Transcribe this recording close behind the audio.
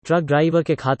Truck driver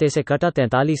के खाते से कटा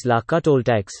 43 लाख का टोल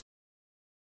टैक्स।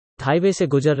 हाईवे से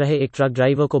गुजर रहे एक ट्रक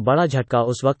ड्राइवर को बड़ा झटका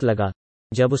उस वक्त लगा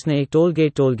जब उसने एक टोल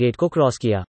गेट को क्रॉस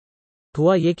किया।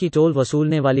 हुआ ये कि टोल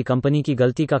वसूलने वाली कंपनी की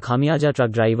गलती का खामियाजा ट्रक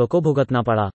ड्राइवर को भुगतना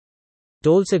पड़ा।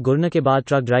 टोल से गुजरने के बाद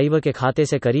ट्रक ड्राइवर के खाते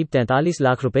से करीब 43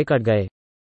 लाख रुपए कट गए।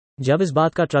 जब इस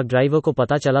बात का ट्रक ड्राइवर को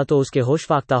पता चला तो उसके होश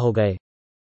फाख्ता हो गए।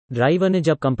 ड्राइवर ने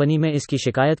जब कंपनी में इसकी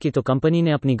शिकायत की तो कंपनी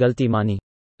ने अपनी गलती मानी,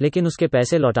 लेकिन उसके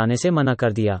पैसे लौटाने से मना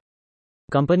कर दिया।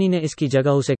 कंपनी ने इसकी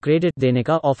जगह उसे क्रेडिट देने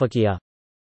का ऑफर किया,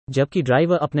 जबकि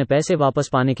ड्राइवर अपने पैसे वापस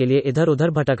पाने के लिए इधर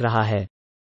उधर भटक रहा है।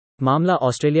 मामला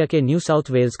ऑस्ट्रेलिया के न्यू साउथ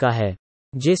वेल्स का है।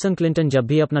 जेसन क्लिंटन जब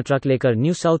भी अपना ट्रक लेकर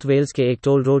न्यू साउथ वेल्स के एक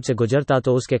टोल रोड से गुजरता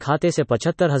तो उसके खाते से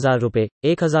 75,000 रुपए,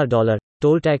 $1,000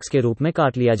 टोल टैक्स के रूप में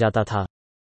काट लिया जाता था।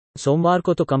 सोमवार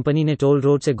को तो कंपनी ने टोल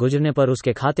रोड से गुजरने पर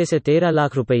उसके खाते से 13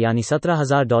 लाख रुपए यानी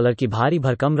 $17,000 की भारी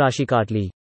भरकम राशि काट ली।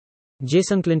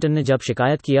 जेसन क्लिंटन ने जब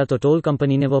शिकायत किया तो टोल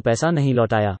कंपनी ने वो पैसा नहीं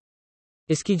लौटाया।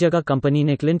 इसकी जगह कंपनी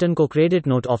ने क्लिंटन को क्रेडिट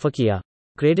नोट ऑफर किया।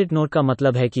 क्रेडिट नोट का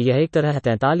मतलब है कि यह एक तरह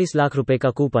 43 लाख रुपए का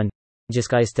कूपन,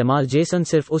 जिसका इस्तेमाल जेसन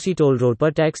सिर्फ उसी टोल रोड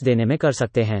पर टैक्स देने में कर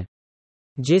सकते हैं।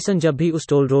 जेसन जब भी उस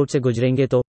टोल रोड से गुजरेंगे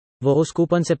तो वो उस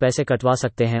कूपन से पैसे कटवा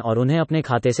सकते हैं और उन्हें अपने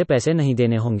खाते से पैसे नहीं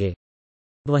देने होंगे।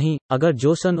 वहीं अगर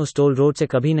जेसन उस टोल रोड से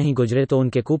कभी नहीं गुजरे तो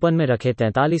उनके कूपन में रखे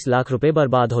 43 लाख रुपए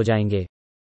बर्बाद हो जाएंगे।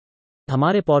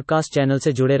 हमारे पॉडकास्ट चैनल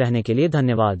से जुड़े रहने के लिए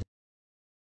धन्यवाद।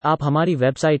 आप हमारी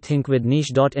वेबसाइट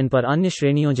thinkwithniche.in पर अन्य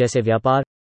श्रेणियों जैसे व्यापार,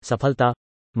 सफलता,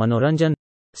 मनोरंजन,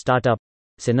 स्टार्टअप,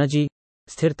 सिनर्जी,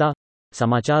 स्थिरता,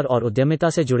 समाचार और उद्यमिता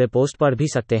से जुड़े पोस्ट पढ़ भी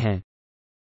सकते हैं।